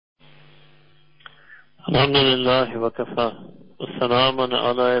الحمد لله وكفى والسلام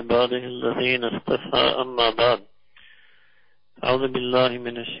على عباده الذين اصطفى أما بعد. أعوذ بالله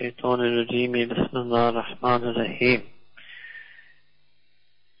من الشيطان الرجيم. بسم الله الرحمن الرحيم.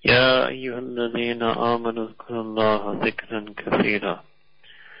 يا أيها الذين آمنوا اذكروا الله ذكرا كثيرا.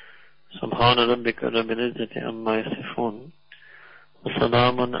 سبحان ربك رب العزة عما يصفون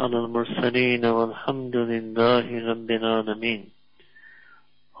وسلام على المرسلين والحمد لله رب العالمين.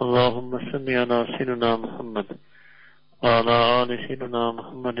 اللهم صل على سيدنا محمد وعلى آل سيدنا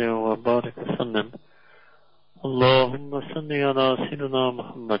محمد وبارك وسلم. اللهم صل على سيدنا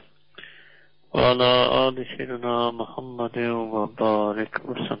محمد وعلى آل سيدنا محمد وبارك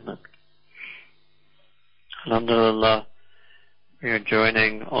وسلم. Alhamdulillah, we are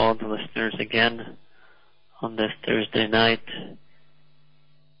joining all the listeners again on this Thursday night.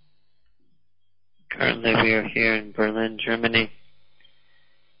 Currently we are here in Berlin, Germany,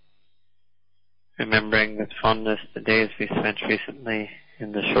 remembering with fondness the days we spent recently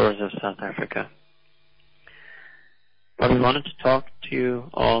in the shores of South Africa. What we wanted to talk to you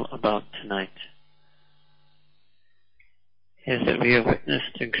all about tonight is that we have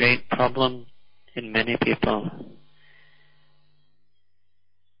witnessed a great problem in many people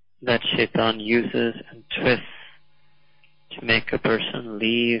that Shaitan uses and twists to make a person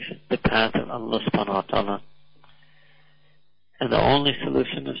leave the path of Allah subhanahu wa ta'ala. And the only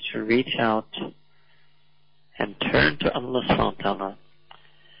solution is to reach out and turn to Allah subhanahu wa ta'ala.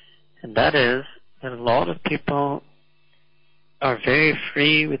 And that is that a lot of people are very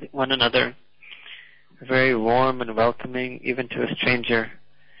free with one another, very warm and welcoming even to a stranger,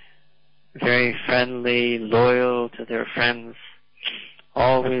 very friendly, loyal to their friends,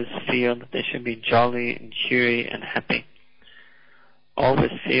 always feel that they should be jolly and cheery and happy,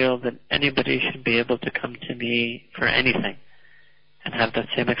 always feel that anybody should be able to come to me for anything, and have that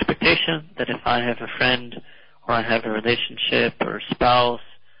same expectation that if I have a friend or I have a relationship or a spouse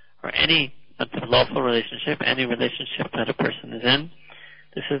or any lawful relationship, any relationship that a person is in,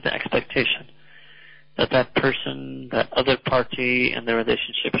 this is the expectation. That person, that other party in the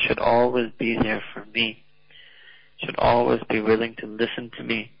relationship should always be there for me, should always be willing to listen to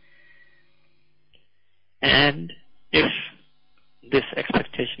me. And if this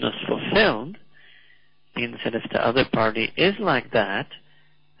expectation is fulfilled, means that if the other party is like that,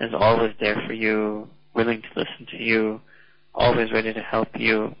 is always there for you, willing to listen to you, always ready to help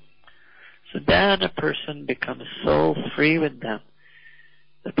you, so then a person becomes so free with them.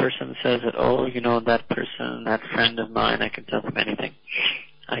 The person says that, oh, you know, that person, that friend of mine, I can tell them anything.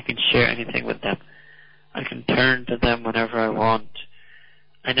 I can share anything with them. I can turn to them whenever I want.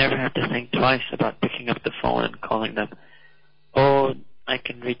 I never have to think twice about picking up the phone and calling them. Oh, I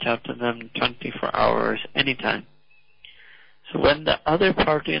can reach out to them 24 hours, anytime. So when the other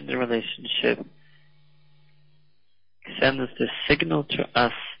party in the relationship sends this signal to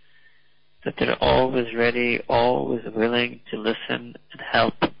us that they're always ready, always willing to listen and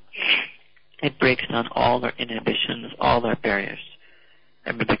help, it breaks down all our inhibitions, all our barriers,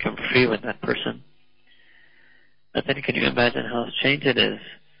 and we become free with that person. But then can you imagine how strange it is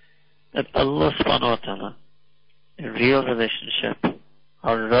that Allah subhanahu wa ta'ala, in real relationship,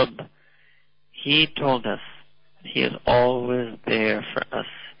 our Rabb, He told us that He is always there for us.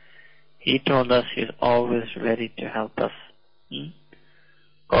 He told us He is always ready to help us.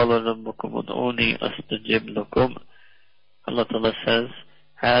 Allah Ta'ala says,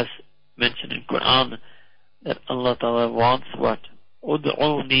 has mentioned in Quran, that Allah Ta'ala wants what?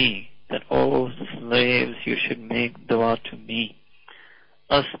 Ud'uni, that all slaves you should make dua to me.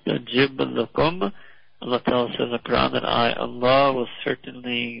 Astajib lakum. Allah Ta'ala says in the Quran that I, Allah, will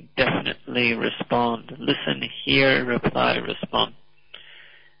certainly, definitely respond. Listen, hear, reply, respond.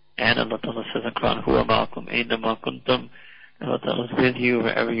 And Allah Ta'ala says in the Quran, Huwa ma'akum aynama kuntum. Allah Ta'ala is with you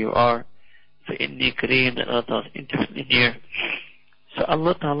wherever you are. فَإِنِّي قَرِيبٌ, that Allah Ta'ala is intimately near. So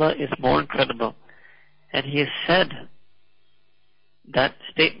Allah Ta'ala is more incredible. And He has said that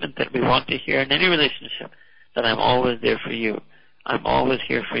statement that we want to hear in any relationship, that I'm always there for you. I'm always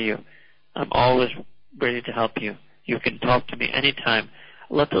here for you. I'm always ready to help you. You can talk to me anytime.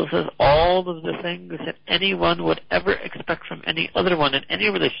 Allah Ta'ala says all of the things that anyone would ever expect from any other one in any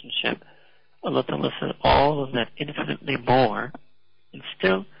relationship. Allah Ta'ala says all of that infinitely more, and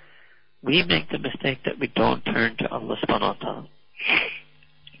still we make the mistake that we don't turn to Allah subhanahu wa ta'ala.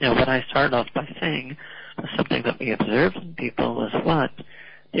 Now what I started off by saying was something that we observed in people was what?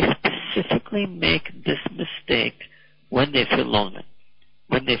 They specifically make this mistake when they feel lonely,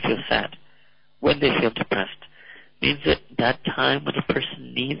 when they feel sad, when they feel depressed. Means that time when a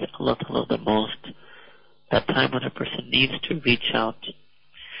person needs Allah Ta'ala the most, that time when a person needs to reach out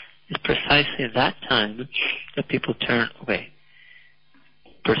is precisely that time that people turn away.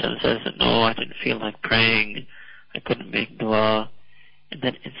 The person says that, no, I didn't feel like praying, I couldn't make dua, and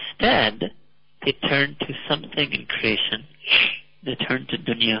then instead they turn to something in creation. They turn to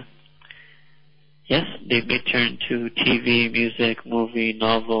dunya. Yes, they may turn to TV, music, movie,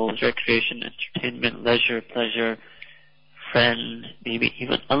 novels, recreation, entertainment, leisure, pleasure, friend, maybe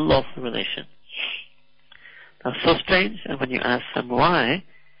even unlawful relation. Now, so strange, and when you ask them why,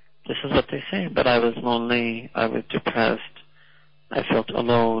 this is what they say: but I was lonely, I was depressed, I felt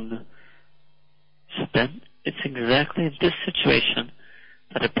alone. So then, it's exactly in this situation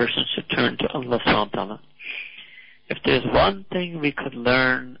that a person should turn to Allah subhanahu wa ta'ala. If there's one thing we could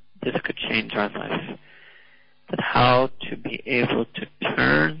learn, this could change our life. That how to be able to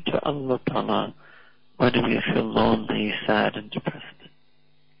turn to Allah ta'ala when we feel lonely, sad, and depressed.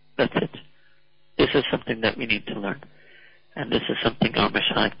 That's it. This is something that we need to learn. And this is something our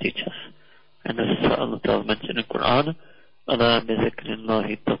Mashaykh teach us. And this is what Allah Ta'ala mentioned in the Quran. أَلَا بِذِكْرِ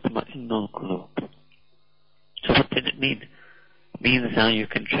اللَّهِ تَطْمَئِنُّ الْقُلُوبُ. So what did it mean? It means now you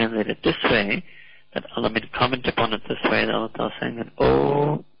can translate it this way, that Allah made comment upon it this way, that Allah Ta'ala is saying that,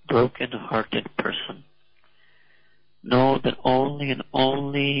 O broken-hearted person, know that only and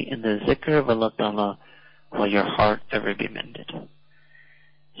only in the zikr of Allah Ta'ala will your heart ever be mended.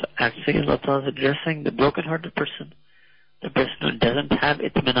 So actually Allah Ta'ala is addressing the broken-hearted person, the person who doesn't have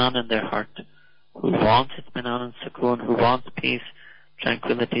itminan in their heart, who wants itminan and sukoon, who wants peace,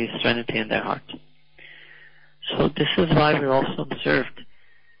 tranquility, serenity in their heart. So this is why we're also observed,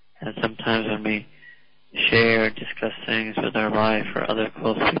 and sometimes when we share, discuss things with our wife or other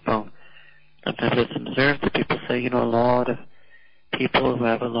close people, sometimes it's observed that people say, a lot of people who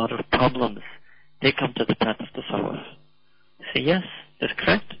have a lot of problems, they come to the path of tasawwuf. I say, yes, that's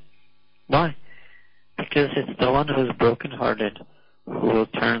correct. Why? Because it's the one who is broken-hearted who will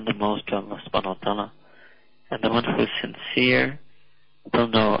turn the most to Allah subhanahu wa ta'ala. And the one who is sincere will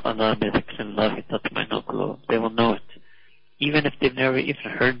know Allah bi dhikrillahi tatma'innul qulub. They will know it. Even if they've never even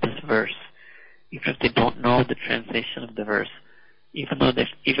heard this verse, even if they don't know the translation of the verse, even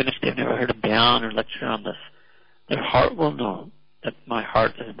if they've never heard a bayan or lecture on this, their heart will know that my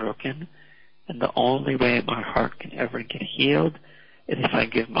heart is broken, and the only way my heart can ever get healed is if I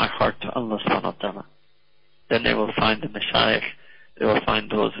give my heart to Allah subhanahu wa ta'ala. Then they will find the Mashayikh, they will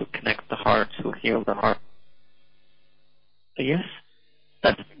find those who connect the hearts, who heal the heart. But yes,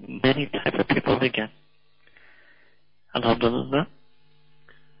 that's many type of people we get. Alhamdulillah.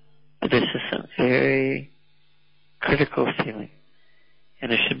 But this is a very critical feeling,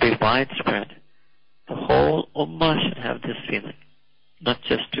 and it should be widespread. The whole ummah should have this feeling, not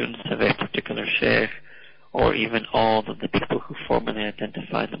just students of a particular sheikh, or even all of the people who formally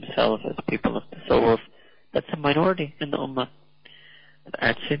identify themselves as people of tasawwuf. That's a minority in the ummah. But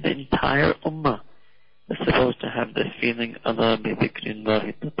actually the entire ummah is supposed to have this feeling, Allah bi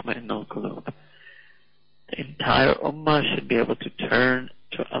dhikrillahi tatma'innul qulub. The entire ummah should be able to turn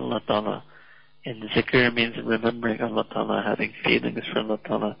to Allah Ta'ala. And zikr means remembering Allah Ta'ala, having feelings for Allah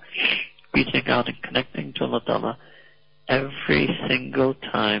Ta'ala, reaching out and connecting to Allah Ta'ala every single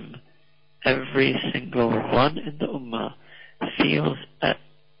time. Every single one in the ummah feels at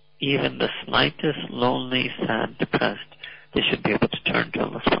even the slightest lonely, sad, depressed, they should be able to turn to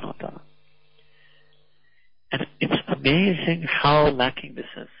Allah subhanahu wa ta'ala. And it's amazing how lacking this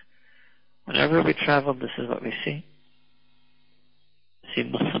is. Whenever we travel, this is what we see. We see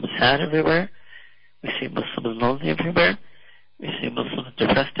Muslims sad everywhere. We see Muslims lonely everywhere. We see Muslims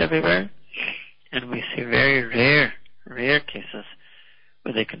depressed everywhere. And we see very rare cases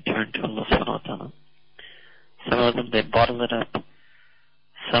where they can turn to Allah subhanahu wa ta'ala. Some of them, they bottle it up.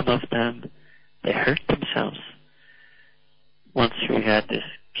 Some of them, they hurt themselves. Once we had these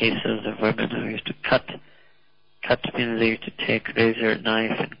cases of women who used to cut means they used to take razor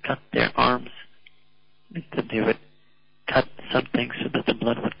knife and cut their arms. They would cut something so that the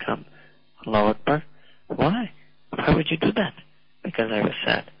blood would come. Allahu Akbar. Why? Why would you do that? Because I was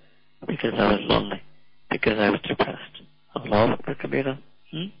sad. Because I was lonely. Because I was depressed. Allahu Akbar Kabira.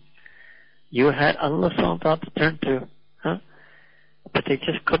 You had Allah subhanahu wa ta'ala to turn to. But they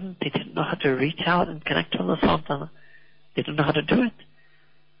just couldn't. They didn't know how to reach out and connect to Allah subhanahu wa ta'ala. They didn't know how to do it.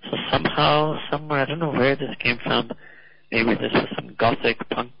 So somehow, somewhere, I don't know where this came from. Maybe this was some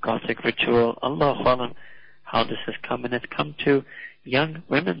punk gothic ritual. Allahu Alam, how this has come. And it's come to young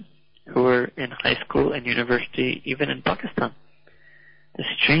women who were in high school and university, even in Pakistan. This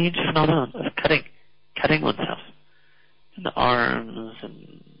strange phenomenon of cutting oneself in the arms,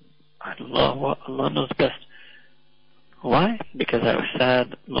 and Allah knows best. Why? Because I was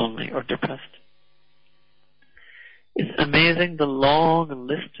sad, lonely, or depressed. It's amazing the long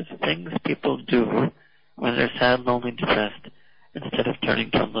list of things people do when they're sad, lonely, depressed, instead of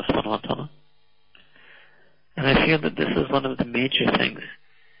turning to Allah subhanahu wa ta'ala. And I feel that this is one of the major things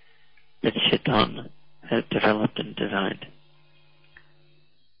that Shaitan has developed and designed,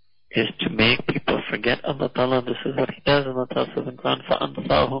 is to make people forget Allah Ta'ala. This is what he does. Allah Ta'ala says in Quran,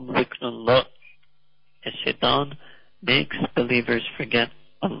 فَأَنْسَاهُمْ ذِكْرَ اللَّهِ. As Shaitan makes believers forget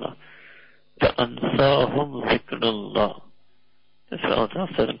Allah. فَأَنْسَاهُمْ ذِكْرَ اللَّهِ. That's what Allah Ta'ala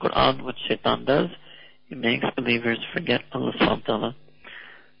says in Quran. What Shaitan does, he makes believers forget Allah subhanahu wa ta'ala.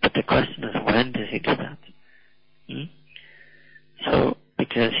 But the question is, when does he do that? So,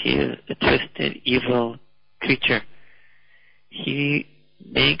 because he is a twisted, evil creature, he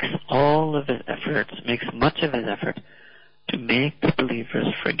makes all of his efforts, makes much of his effort to make the believers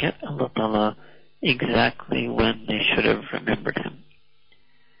forget Allah Ta'ala exactly when they should have remembered Him.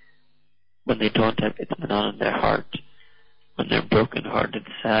 When they don't have itminan in their heart, when they're broken-hearted,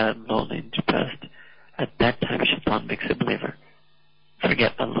 sad, lonely, and depressed, at that time Shaitan makes a believer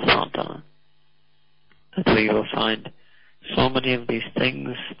forget Allah subhanahu wa ta'ala. That's where you will find so many of these things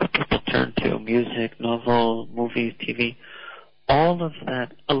that people turn to, music, novel, movies, TV, all of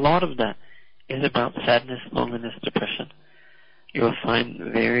that, a lot of that is about sadness, loneliness, depression. You will find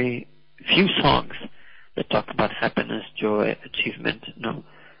very few songs that talk about happiness, joy, achievement. No.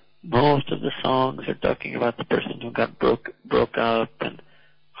 Most of the songs are talking about the person who got broke up and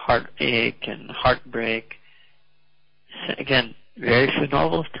heartache and heartbreak. Again, very few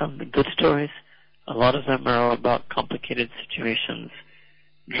novels tell the good stories. A lot of them are all about complicated situations.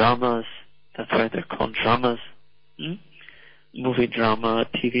 Dramas, that's why they're called dramas. Movie drama,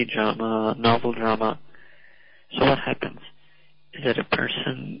 TV drama, novel drama. So what happens is that a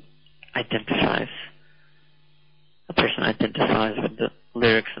person identifies with the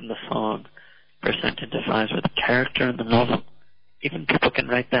lyrics in the song. A person identifies with the character in the novel. Even people can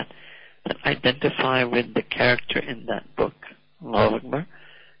write that identify with the character in that book. Allahu Akbar.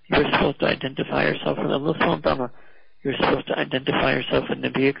 You're supposed to identify yourself with Allah subhanahu wa ta'ala. You're supposed to identify yourself with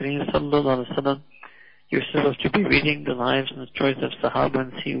Nabi Kareem sallallahu alaihi wasallam. You're supposed to be reading the lives and the stories of Sahaba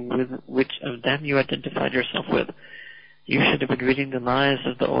and see with which of them you identified yourself with. You should have been reading the lives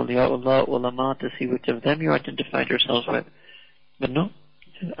of the awliyaullah, ulama, to see which of them you identified yourselves with. But no,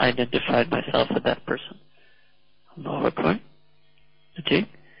 I identified myself with that person. Allahu Akbar. Okay?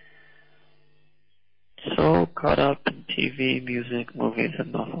 So caught up in TV, music, movies,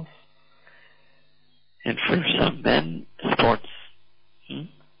 and novels. And for some men, sports.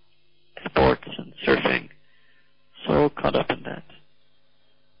 Sports and surfing. So caught up in that.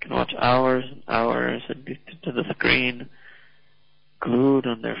 Can watch hours and hours addicted to the screen, glued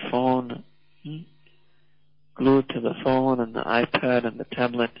on their phone, glued to the phone and the iPad and the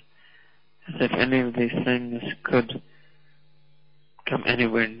tablet, as if any of these things could come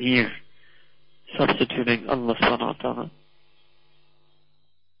anywhere near substituting Allah subhanahu wa ta'ala.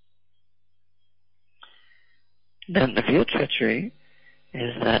 Then the real treachery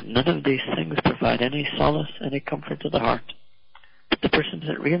is that none of these things provide any solace, any comfort to the heart. But the person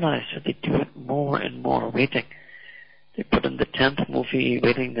doesn't realize that they do it more and more, waiting. They put in the 10th movie,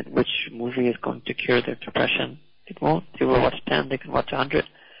 waiting that which movie is going to cure their depression. It won't. They will watch 10, they can watch 100.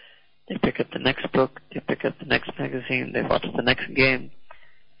 They pick up the next book, they pick up the next magazine, they watch the next game.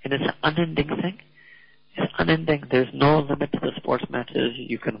 And it's an unending thing. It's unending. There's no limit to the sports matches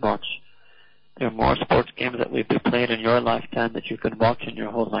you can watch. There are more sports games that will be played in your lifetime that you can watch in your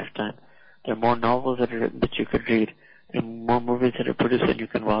whole lifetime. There are more novels that are written that you could read. There are more movies that are produced that you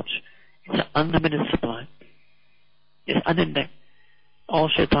can watch. It's an unlimited supply. It's unending. All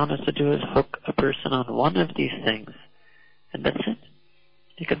Shaitan has to do is hook a person on one of these things, and that's it.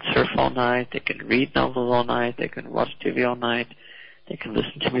 They can surf all night, they can read novels all night, they can watch TV all night, they can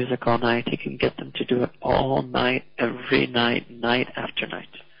listen to music all night. He can get them to do it all night, every night, night after night.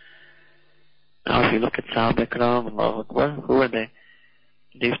 Now if you look at Sahaba Ikram, Allahu Akbar, who are they?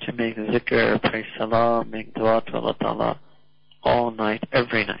 They used to make zikr, pray salah, make dua to Allah Ta'ala all night,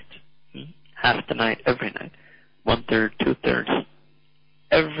 every night. Half the night, every night. 1/3, 2/3.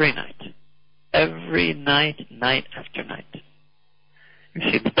 Every night. Every night, night after night.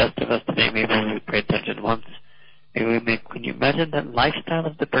 You see, the best of us today, maybe we pay attention once. Maybe we make, can you imagine that lifestyle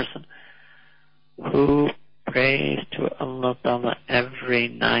of the person who prays to Allah Ta'ala every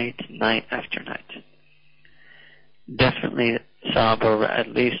night, night after night? Definitely Sahaba were at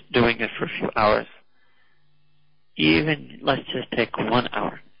least doing it for a few hours. Even, let's just take 1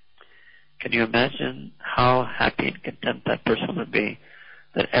 hour. Can you imagine how happy and content that person would be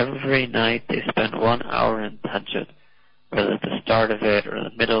that every night they spend 1 hour in tahajjud, whether at the start of it or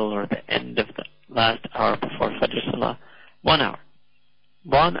the middle or the end of last hour before Fajr Salah. 1 hour.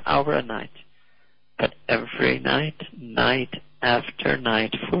 1 hour a night. But every night, night after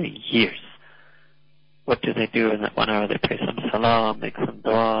night for years. What do they do in that 1 hour? They pray some salah, make some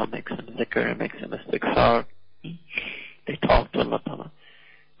dua, make some zikr, make some istighfar. They talk to Allah Ta'ala.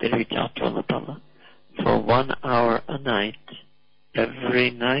 They reach out to Allah Ta'ala. For 1 hour a night, every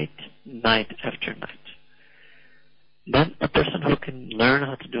night, night after night. Then a person who can learn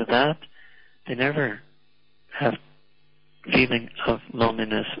how to do that, they never have feeling of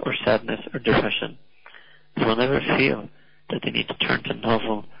loneliness or sadness or depression. They will never feel that they need to turn to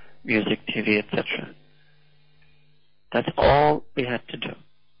novel, music, TV, etc. That's all we had to do,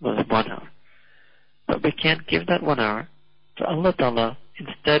 was 1 hour. But we can't give that 1 hour to Allah Ta'ala.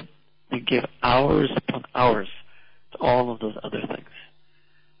 Instead, we give hours upon hours to all of those other things.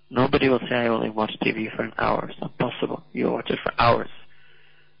 Nobody will say, I only watch TV for an hour. It's not possible. You'll watch it for hours.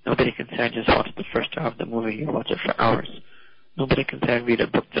 Nobody can say, I just watched the first hour of the movie. You'll watch it for hours. Nobody can say, I read a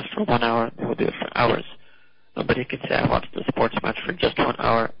book just for 1 hour. They will do it for hours. Nobody can say, I watched the sports match for just 1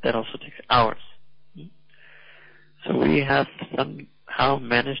 hour. That also takes hours. So we have somehow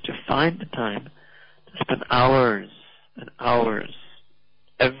managed to find the time to spend hours and hours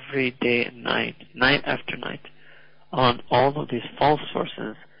every day and night, night after night, on all of these false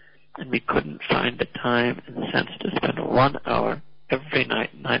sources, and we couldn't find the time and sense to spend 1 hour every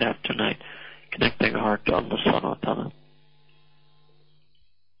night, night after night, connecting our heart to Allah subhanahu wa ta'ala.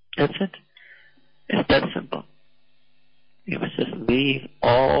 That's it. It's that simple. You must just leave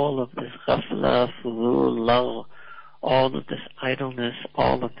all of this ghafla, fuzul, lagh, all of this idleness,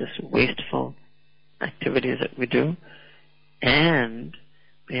 all of this wasteful activities that we do, and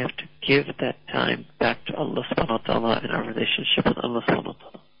we have to give that time back to Allah subhanahu wa ta'ala in our relationship with Allah subhanahu wa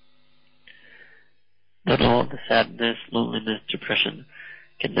ta'ala. Then all the sadness, loneliness, depression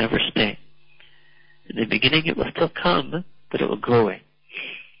can never stay. In the beginning it will still come, but it will go away.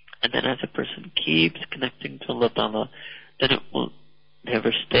 And then as a person keeps connecting to Allah ta'ala, then it will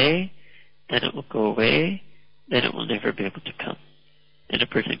never stay, then it will go away, then it will never be able to come. And a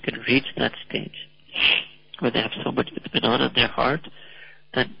person can reach that stage where they have so much that's been on in their heart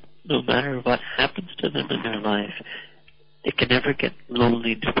that no matter what happens to them in their life, they can never get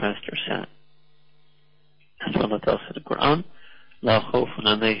lonely, depressed, or sad. That's what Allah tells us in the Quran. La khawfun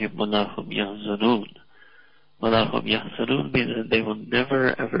alayhim wa la hum yahzanun. Wa la hum yahzanun means that they will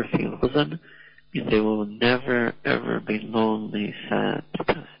never ever feel huzn, means they will never ever be lonely, sad,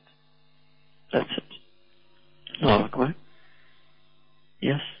 depressed. That's it. Allahu Akbar.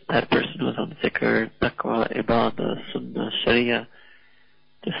 Yes, that person was on zikr, taqwa, ibadah, sunnah, sharia.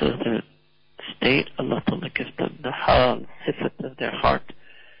 This is the state Allah Ta'ala gives them, the hal, sifat of their heart,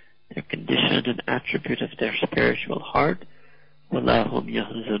 their condition and attribute of their spiritual heart. وَلَا هُمْ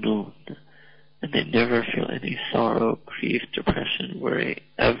يَحْزَنُونَ. And they never feel any sorrow, grief, depression, worry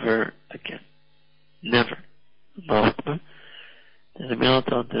ever again. Never. Allahu Akbar. There's a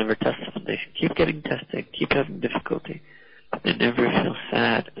miracle that never tests them. They keep getting tested, keep having difficulty, but they never feel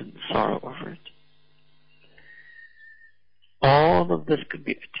sad and sorrow over it. All of this could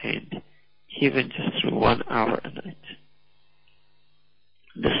be attained even just through 1 hour a night.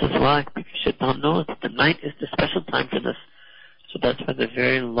 This is why, because Shaitan knows that the night is the special time for this. So that's why the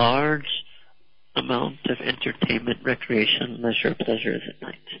very large amount of entertainment, recreation, leisure, pleasure is at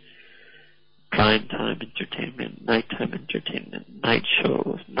night. Prime time entertainment, nighttime entertainment, night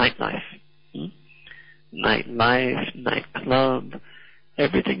shows, nightlife. Nightlife, nightclub,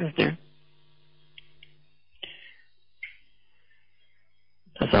 everything is there.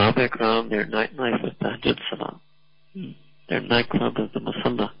 The Sahaba Ikram, their nightlife was Tahajjud Salah. Their nightclub is the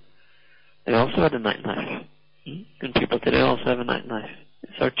Musalla. They also had a nightlife. And people today also have a nightlife.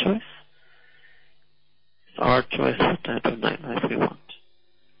 It's our choice. It's our choice what type of nightlife we want.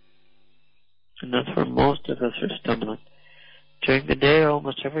 And that's where most of us are stumbling. During the day,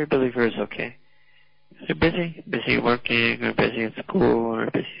 almost every believer is okay. If they're busy working, or busy at school, or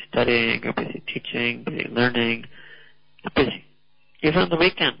busy studying, or busy teaching, busy learning, they're busy. Even on the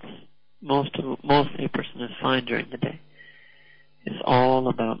weekends, mostly a person is fine during the day. It's all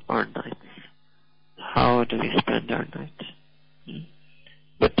about our nights. How do we spend our night?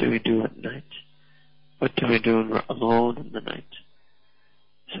 What do we do at night? What do we do when we're alone in the night?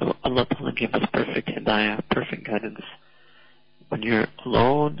 So Allah Ta'ala gave us perfect hidayah, perfect guidance. When you're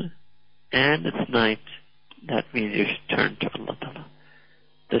alone and it's night, that means you should turn to Allah Ta'ala.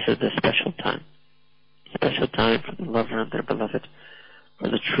 This is the special time. Special time for the lover and their beloved. For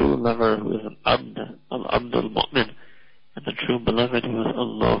the true lover who is an abd, al-abd al-mu'min, and the true beloved who is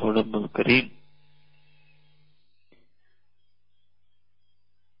Allahu Rabbul Kareem.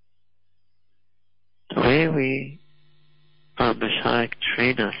 way our Mashaykh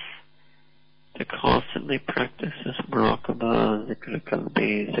train us to constantly practice this muraqabah, zikr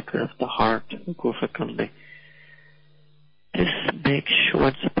qalbi, zikr of the heart, wukuf qalbi. This makes sure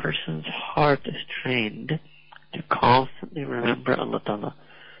once a person's heart is trained to constantly remember Allah Ta'ala,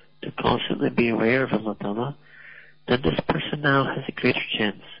 to constantly be aware of Allah Ta'ala, then this person now has a greater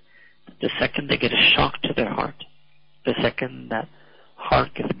chance. The second they get a shock to their heart, the second that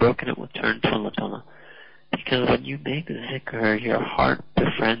heart gets broken, it will turn to Allah Ta'ala. Because when you make zikr, your heart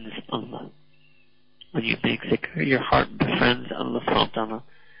befriends Allah. When you make zikr, your heart befriends Allah Subhanahu wa Ta'ala.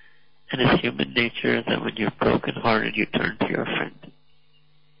 And it's human nature that when you're broken hearted, you turn to your friend.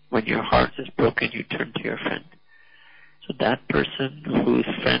 When your heart is broken, you turn to your friend. So that person whose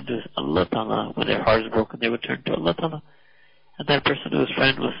friend is Allah Ta'ala, when their heart is broken, they would turn to Allah Ta'ala. And that person whose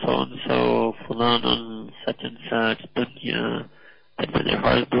friend was so-and-so, fulanun, such and such, dunya, then when their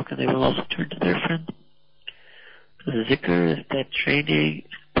heart is broken, they will also turn to their friend. The zikr is that training,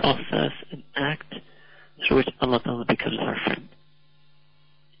 process, and act through which Allah Ta'ala becomes our friend.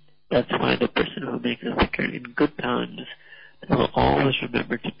 That's why the person who makes a zikr in good times, they will always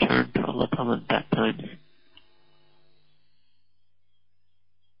remember to turn to Allah Ta'ala in bad times.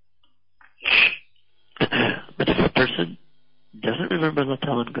 But if a person doesn't remember Allah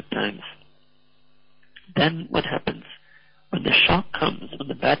Ta'ala in good times, then what happens? When the shock comes, when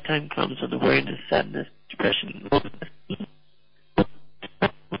the bad time comes, when the weariness, sadness, depression,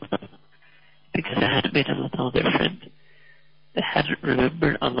 because they hadn't made Allah Ta'ala their friend, they hadn't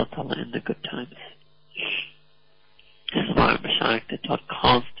remembered Allah Ta'ala in the good times. This is why our Mashaykh, they taught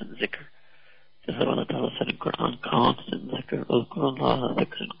constant zikr. This is what Allah Ta'ala said in Quran, constant zikr. Uzkur Allah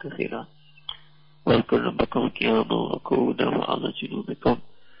zikran kathira. Uzkur rabbakum qiyaman wa qu'udan wa ala junubikum.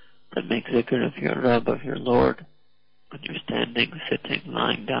 That make zikr of your Rabb, of your Lord, when you're standing, sitting,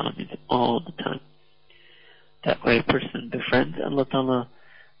 lying down, it's all the time. That way a person befriends Allah Ta'ala.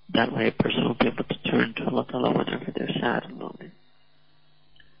 That way a person will be able to turn to Allah Ta'ala whenever they're sad and lonely.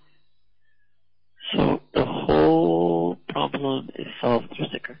 So the whole problem is solved through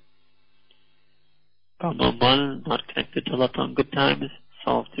zikr. Problem 1, not connected to Allah Ta'ala in good times,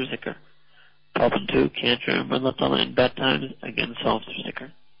 solved through zikr. Problem 2, can't remember Allah Ta'ala in bad times, again solved through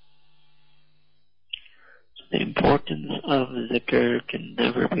zikr. So the importance of zikr can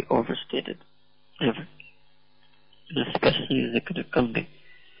never be overstated. Never. And especially zikr qalbi.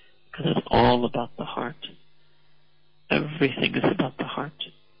 Because it's all about the heart. Everything is about the heart.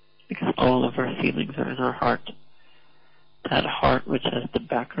 Because all of our feelings are in our heart. That heart which has the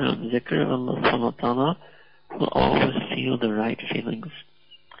background zikr of Allah Subhanahu wa Ta'ala will always feel the right feelings.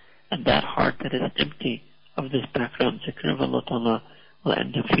 And that heart that is empty of this background zikr of Allah Ta'ala will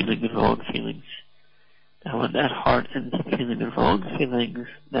end up feeling the wrong feelings. Now when that heart ends up feeling the wrong feelings,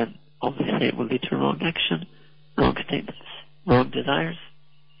 then obviously it will lead to wrong action, wrong statements, wrong desires.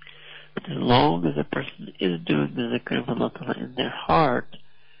 But as long as a person is doing the zikr of Allah Ta'ala in their heart,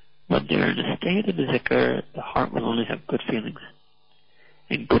 when they are in a state of the zikr, the heart will only have good feelings.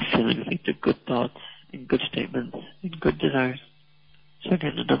 And good feelings lead to good thoughts, and good statements, and good desires. So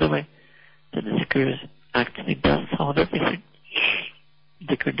again, another way that the zikr actually does solve everything.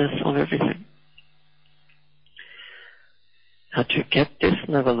 Zikr does solve everything. Now to get this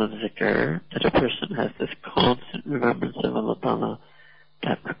level of zikr, that a person has this constant remembrance of Allah Ta'ala,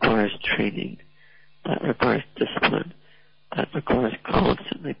 that requires training, that requires discipline, that requires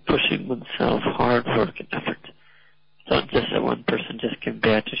constantly pushing oneself, hard work and effort. It's not just that one person just can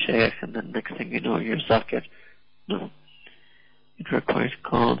bear to shaykh and then next thing you know you're zakir. No. It requires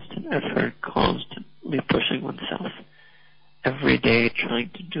constant effort, constantly pushing oneself. Every day trying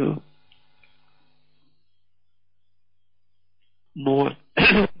to do more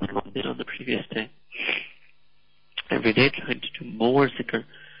than one did on the previous day. Every day trying to do more zikr,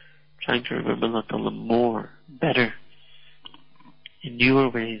 trying to remember Allah Ta'ala more, better, in newer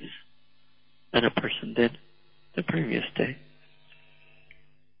ways than a person did the previous day.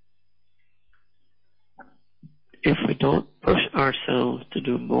 If we don't push ourselves to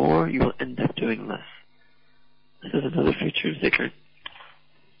do more, you will end up doing less. This is another feature of zikr.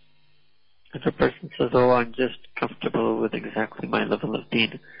 If a person says, oh, I'm just comfortable with exactly my level of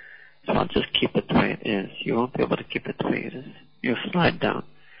deen, so I'll just keep it the way it is, you won't be able to keep it the way it is. You'll slide down.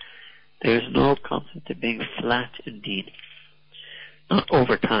 There is no concept of being flat in deen. Not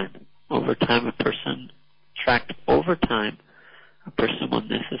over time. Over time, a person will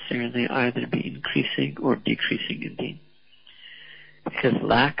necessarily either be increasing or decreasing in deen. Because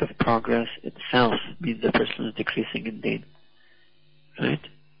lack of progress itself means a person is decreasing in deen. Right?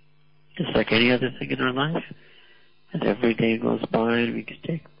 Just like any other thing in our life. As every day goes by and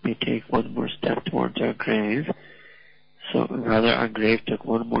we take one more step towards our grave, so rather our grave took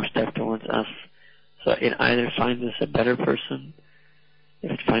one more step towards us. So it either finds us a better person.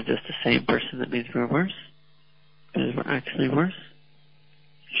 If it finds us the same person, that means we're worse, because we're actually worse.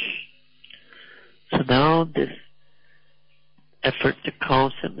 So now this effort to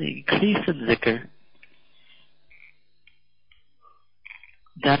constantly increase in zikr,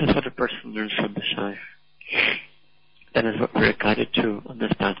 that is what a person learns from the Shaykh. That is what we're guided to on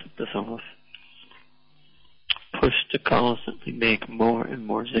this path of Tasawwuf. Push to constantly make more and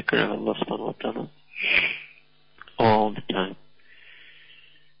more zikr of Allah subhanahu wa ta'ala all the time.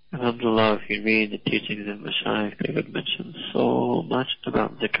 Alhamdulillah, if you read the teachings of Mashaykh, they would mention so much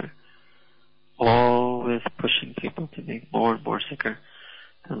about zikr. Always pushing people to make more and more zikr.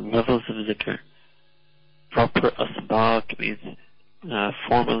 The levels of zikr. Proper asbaq means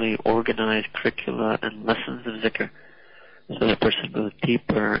formally organized curricula and lessons of zikr. So the person goes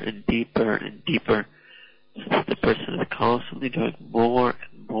deeper and deeper and deeper. So that the person is constantly doing more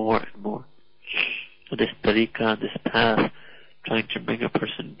and more and more. So this tariqah, this path, trying to bring a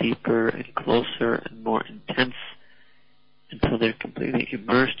person deeper and closer and more intense until they're completely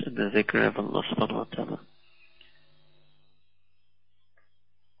immersed in the zikr of Allah subhanahu wa ta'ala.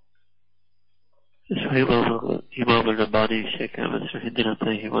 Imam al-Rabbani, Shaykh Ahmad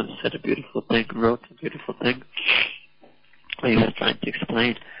Suhaimi, he once said a beautiful thing, wrote a beautiful thing, where he was trying to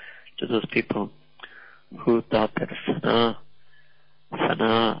explain to those people who thought that fana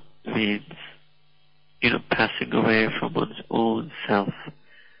means, passing away from one's own self,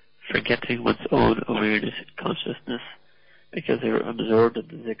 forgetting one's own awareness and consciousness, because they were absorbed in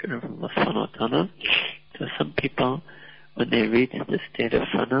the zikr of Allah subhanahu wa ta'ala. So some people, when they reached the state of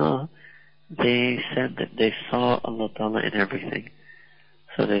fana, they said that they saw Allah ta'ala in everything.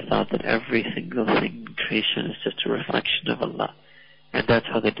 So they thought that every single thing in creation is just a reflection of Allah. And that's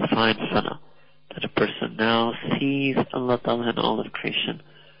how they define fana. That a person now sees Allah ta'ala in all of creation.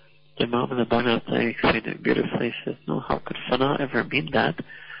 The Imam al-Rabbani explained it beautifully. He says, no, how could fana ever mean that?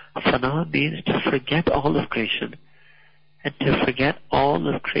 Fana means to forget all of creation. And to forget all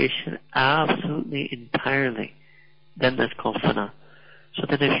of creation absolutely entirely. Then that's called fana. So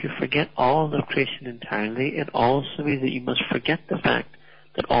then if you forget all of creation entirely, it also means that you must forget the fact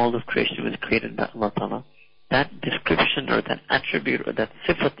that all of creation was created by Allah Ta'ala. That description or that attribute or that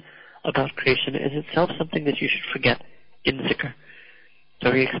sifat about creation is itself something that you should forget in zikr.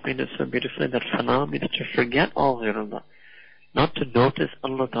 So he explained it so beautifully that fana means to forget all of Allah, not to notice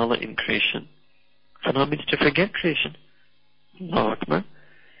Allah Ta'ala in creation. Fana means to forget creation. Allahu Akbar.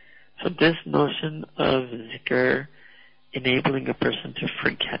 So this notion of zikr enabling a person to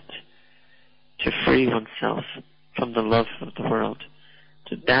forget, to free oneself from the love of the world,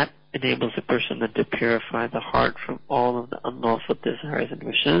 so that enables a person then to purify the heart from all of the unlawful desires and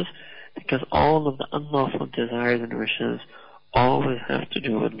wishes, because all of the unlawful desires and wishes always have to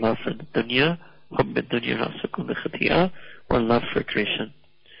do with love for the dunya, or love for creation.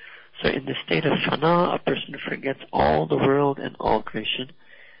 So in the state of fana, a person forgets all the world and all creation,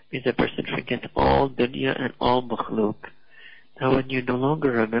 means a person forgets all dunya and all makhluk. Now when you no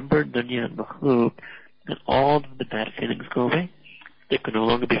longer remember dunya and makhluk, then all of the bad feelings go away. There can no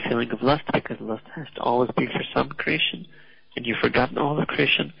longer be feeling of lust, because lust has to always be for some creation, and you've forgotten all of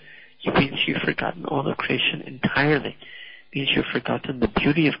creation. It means you've forgotten all of creation entirely. It means you've forgotten the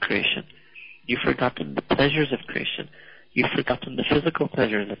beauty of creation. You've forgotten the pleasures of creation. You've forgotten the physical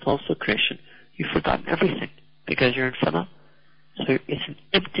pleasure that's also creation. You've forgotten everything, because you're in fana. So it's an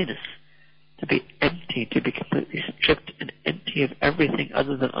emptiness. To be empty, to be completely stripped and empty of everything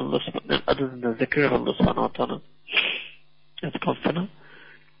other than Allah, other than the zikr of Allah subhanahu wa ta'ala. That's called fana.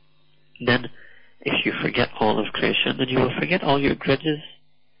 Then, if you forget all of creation, then you will forget all your grudges,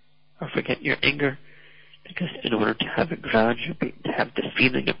 or forget your anger, because in order to have a grudge, to have the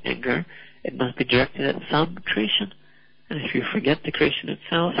feeling of anger, it must be directed at some creation. And if you forget the creation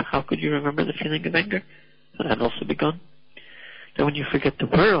itself, how could you remember the feeling of anger? So that also be gone. Then when you forget the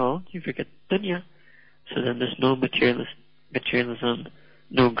world, you forget dunya. So then there's no materialism,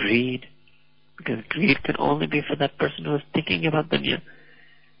 no greed, because greed can only be for that person who is thinking about dunya.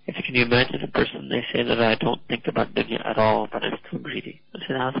 If you can imagine a person, they say that I don't think about dunya at all, but I'm too greedy. I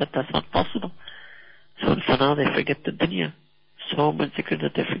said, how's that? That's not possible. So in fana, they forget the dunya. So much zikr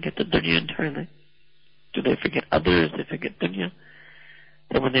that they forget the dunya entirely. Do they forget others? They forget dunya.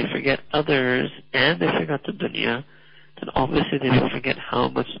 Then when they forget others and they forgot the dunya, then obviously they will forget how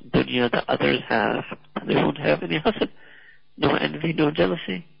much dunya the others have. And they won't have any hasad, no envy, no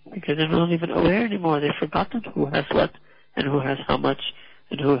jealousy, because they're not even aware anymore. They've forgotten who has what, and who has how much,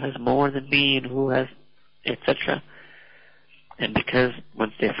 and who has more than me, and who has, etc. And because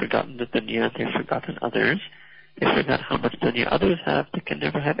once they've forgotten the dunya, they've forgotten others, they forgot how much dunya others have, they can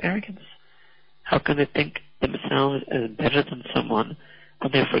never have arrogance. How can they think themselves as better than someone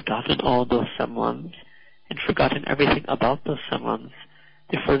when they've forgotten all those someones and forgotten everything about those someones?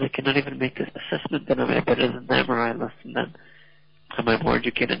 Therefore, they cannot even make this assessment that am I better than them or am I less than them? Am I more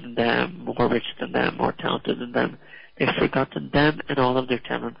educated than them, more rich than them, more talented than them? They've forgotten them and all of their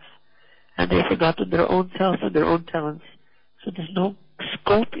talents. And they've forgotten their own self and their own talents. So there's no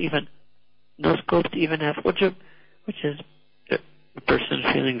scope to even have ujub, which is the person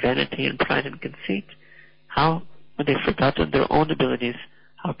feeling vanity and pride and conceit. How, when they've forgotten their own abilities,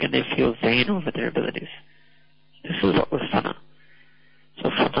 how can they feel vain over their abilities? This is what was fana. So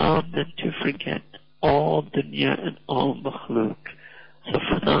fana meant to forget all dunya and all makhluk. So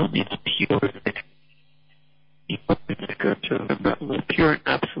fana means pure zikr. To remember Allah, pure and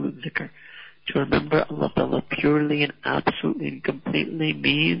absolute zikr. To remember Allah Ta'ala purely and absolutely and completely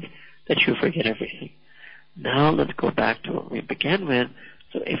means that you forget everything. Now let's go back to what we began with.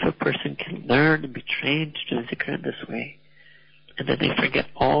 So if a person can learn and be trained to do zikr in this way, and then they forget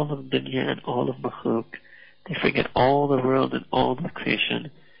all of dunya and all of makhluk, they forget all the world and all the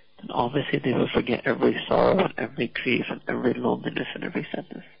creation, then obviously they will forget every sorrow and every grief and every loneliness and every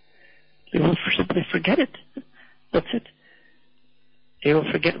sadness. They will simply forget it. That's it. They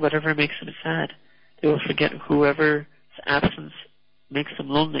will forget whatever makes them sad. They will forget whoever's absence makes them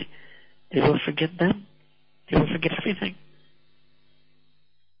lonely. They will forget them. They will forget everything.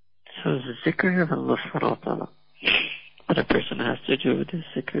 So the zikr of Allah subhanahu wa ta'ala, that a person has to do with his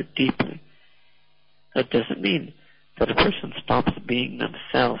zikr deeply. That doesn't mean that a person stops being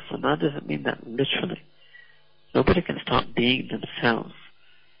themselves, and that doesn't mean that literally. Nobody can stop being themselves.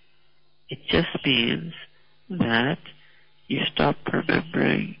 It just means that you stop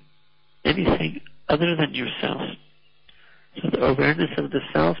remembering anything other than yourself. So the awareness of the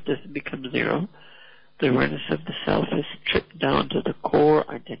self doesn't become zero. The awareness of the self is stripped down to the core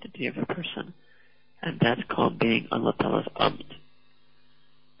identity of a person. And that's called being Allah Ta'ala's abd.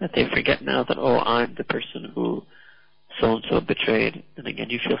 That they forget now that, oh, I'm the person who so-and-so betrayed. And again,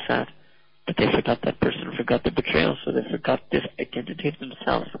 you feel sad. But they forgot that person, forgot the betrayal, so they forgot this identity of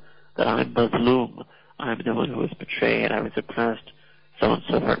themselves. That I'm Mazloom. I'm the one who was betrayed. I was oppressed.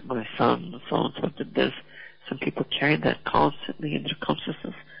 So-and-so hurt my son. So-and-so did this. Some people carry that constantly in their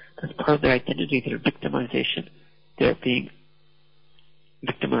consciousness. That's part of their identity, their victimization. They're being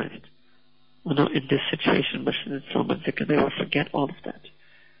victimized. Well, no, in this situation, but in so much zikr, they will forget all of that.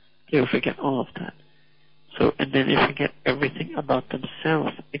 They will forget all of that. So, and then they forget everything about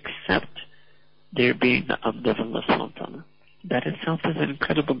themselves except their being the abd of Allah subhanahu wa ta'ala. That itself is an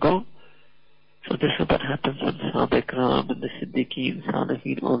incredible goal. So this is what happens when Sahaba Ikram and the Siddiqeen,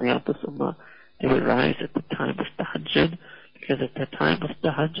 Salihin, Awliya Ummah, they would rise at the time of Tahajjud, because at the time of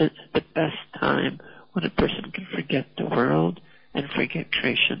Tahajjud is the best time when a person can forget the world and forget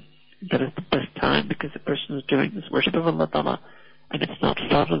creation. That is the best time because the person is doing this worship of Allah Ta'ala, and it's not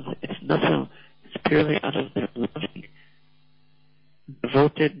fard, it's nothing, it's purely out of their loving,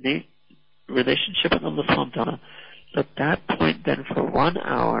 devoted relationship with Allah Subhanahu wa Ta'ala. So at that point then for 1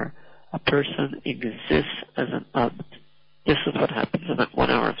 hour, a person exists as an abd. This is what happens in that 1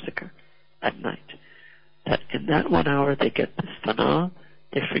 hour of zikr at night. That in that 1 hour they get this fana,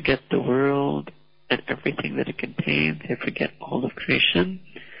 they forget the world and everything that it contains, they forget all of creation,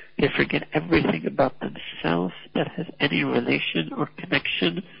 they forget everything about themselves that has any relation or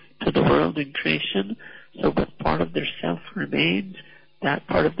connection to the world and creation. So what part of their self remains, that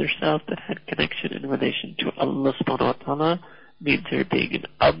part of their self that had connection in relation to Allah subhanahu wa ta'ala, means they're being an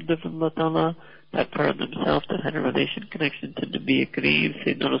abd of Allah Ta'ala. That part of themselves that had a relation connection to Nabi Kareem,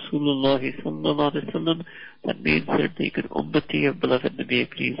 Sayyidina Rasulullah sallallahu alaihi wasallam, that means they're being an ummati of beloved Nabi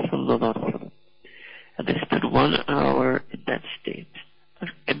Kareem sallallahu alaihi wasallam. And they spend 1 hour in that state of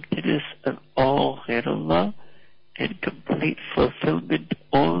emptiness of all ghairullah and complete fulfillment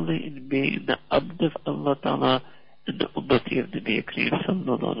only in being the abd of Allah Ta'ala and the ummati of Nabi Kareem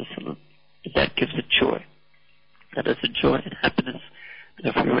sallallahu alaihi wasallam. And that gives a joy. That is a joy and happiness. And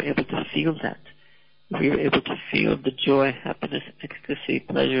if we were able to feel that, if we were able to feel the joy, happiness, ecstasy,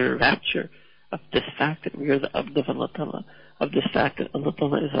 pleasure, rapture of this fact that we are the abd of Allah Ta'ala, of this fact that Allah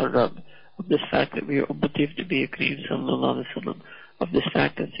Ta'ala is our Rabb, of this fact that we are ummati of Nabi Kareem sallallahu alaihi wasallam, of this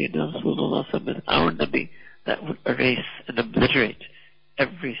fact that Sayyidina Rasulullah is our Nabi, that would erase and obliterate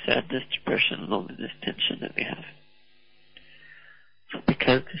every sadness, depression, loneliness, tension that we have. So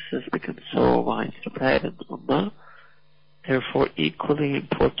because this has become so widespread in the Ummah, therefore equally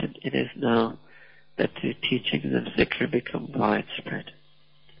important it is now that the teachings of zikr become widespread.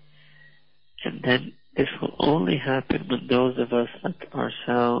 And then This will only happen when those of us like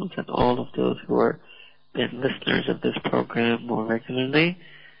ourselves and all of those who are been listeners of this program more regularly,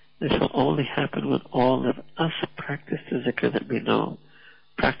 this will only happen when all of us practice the zikr that we know,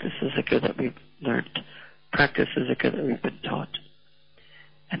 practice the zikr that we've learned, practice the zikr that we've been taught.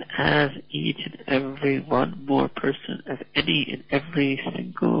 And as each and every one more person, as any and every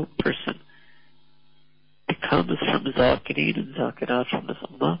single person becomes from Zakireen and Zakirat from this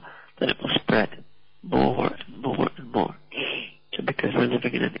Ummah, then it will spread more and more and more. So because we're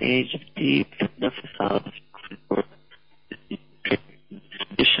living in an age of deep fitna, fasad,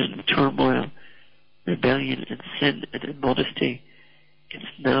 tradition, turmoil, rebellion and sin and immodesty, it's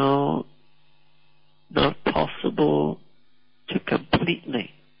now not possible to completely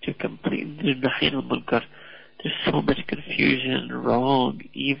do nahy al-munkar. There's so much confusion, wrong,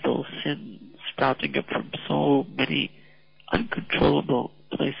 evil, sin sprouting up from so many uncontrollable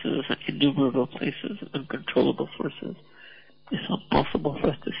places and innumerable places and uncontrollable forces. It's impossible for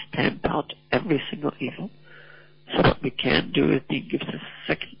us to stamp out every single evil. So what we can do is Deen gives us a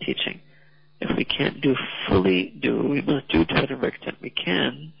second teaching. If we can't fully do, we must do to whatever extent we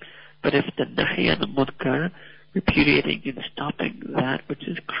can. But if the nahy al-munkar, repudiating and stopping that which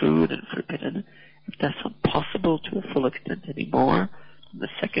is crude and forbidden, if that's impossible to a full extent anymore, the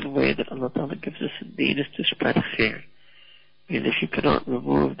second way that Allah Ta'ala gives us in Deen is to spread khair. Because if you cannot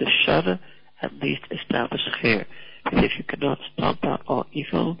remove the shar, at least establish khair. Because if you cannot stomp out all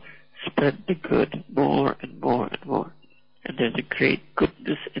evil, spread the good more and more and more. And there's a great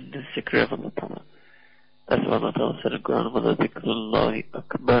goodness in the zikr of Allah Ta'ala. That's what Allah Ta'ala said in the Quran, وَلَا ذِكْرُ اللَّهِ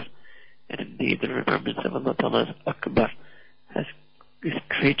أَكْبَرُ. And indeed, the remembrance of Allah Ta'ala is akbar, is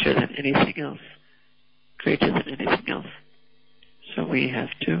greater than anything else. Greater than anything else. So we have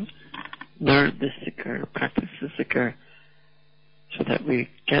to learn this zikr, practice the zikr, so that we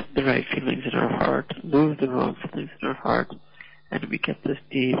get the right feelings in our heart, move the wrong feelings in our heart, and we get this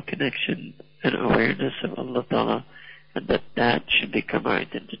deep connection and awareness of Allah Ta'ala, and that should become our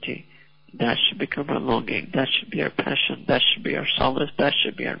identity. That should become our longing. That should be our passion. That should be our solace. That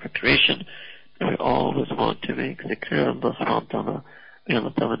should be our recreation. We always want to make zikr of Allah subhanahu wa ta'ala. May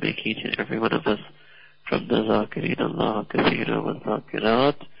Allah Ta'ala make each and every one of us from the Zakireen Allah Kathira wa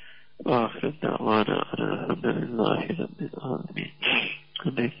Zakirat. Wa akhir da'wana alhamdulillahi rabbil alameen.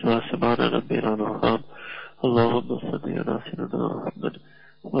 Connect to us about Rabbil Alam. Allahumma salli ala Sayyidina Muhammad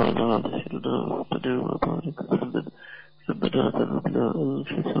wa ala Sayyidina Muhammad wa barik Muhammad. ربنا ظلمنا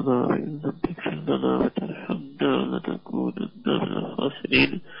أنفسنا وإن لم تغفر لنا وترحمنا لنكونن من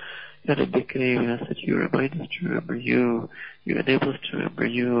الخاسرين. Ya Rabbi Kareem, we ask that you remind us to remember you. You enable us to remember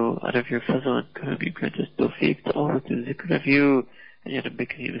you. Out of your fazl and karam, you grant us tawfiq to always do zikr of you. And Ya Rabbi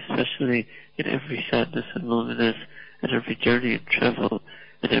Kareem, especially in every sadness and loneliness, and every journey and travel,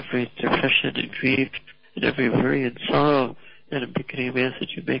 and every depression and grief, and every worry and sorrow. And in Kareem, we ask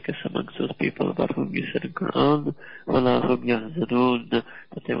that you make us amongst those people about whom you said in Quran, وَلَا هُمْ يَحْزَنُونَ,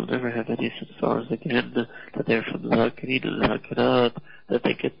 that they will never have any such sorrows again, that they are from the Zakireen and Zakirat, that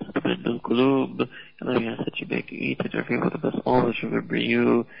they get Tatma'innu al-Qulub. And we ask that you make each and every one of us always remember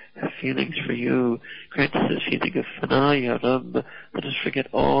you, have feelings for you, grant us this feeling of fana, Ya Rabb. Let us forget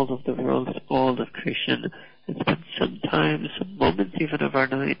all of the world and all of creation, and spend some time, some moments even of our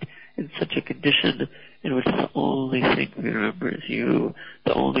night in such a condition in which the only thing we remember is you,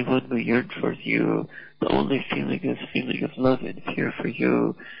 the only one we yearn for is you, the only feeling is feeling of love and fear for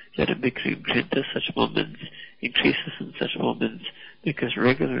you. Ya Rabbi Kareem, grant us such moments, increase us in such moments, make us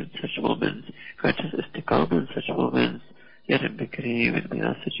regular in such moments, grant us istiqamah in such moments. Ya Rabbi Kareem, and we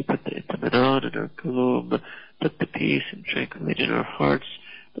ask that you put the itminan in our qulub, put the peace and tranquility in our hearts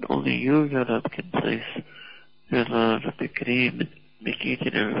that only you, Ya Rabbi, can place. Ya Rabbi Kareem, make each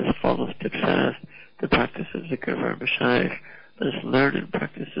and every of us follow steadfast the practice of zikr of our mashayikh. Let us learn and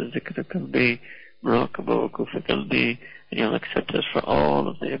practice the zikr of qalbi, muraqabah, wukuf qalbi, and you'll accept us for all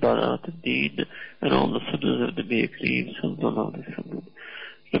of the ibadat and deen, and all the sunnahs of the Nabi Kareem sallallahu alayhi wa sallam.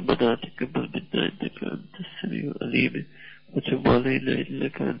 ربنا تقبل منا إنك أنت السميع العليم وتب علينا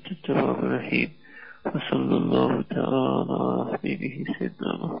إنك أنت التواب الرحيم وصلى الله تعالى على حبيبه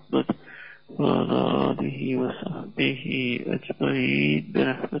سيدنا محمد وعلى آله وصحبه أجمعين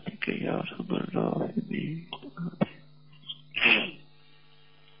برحمتك يا أرحم الراحمين.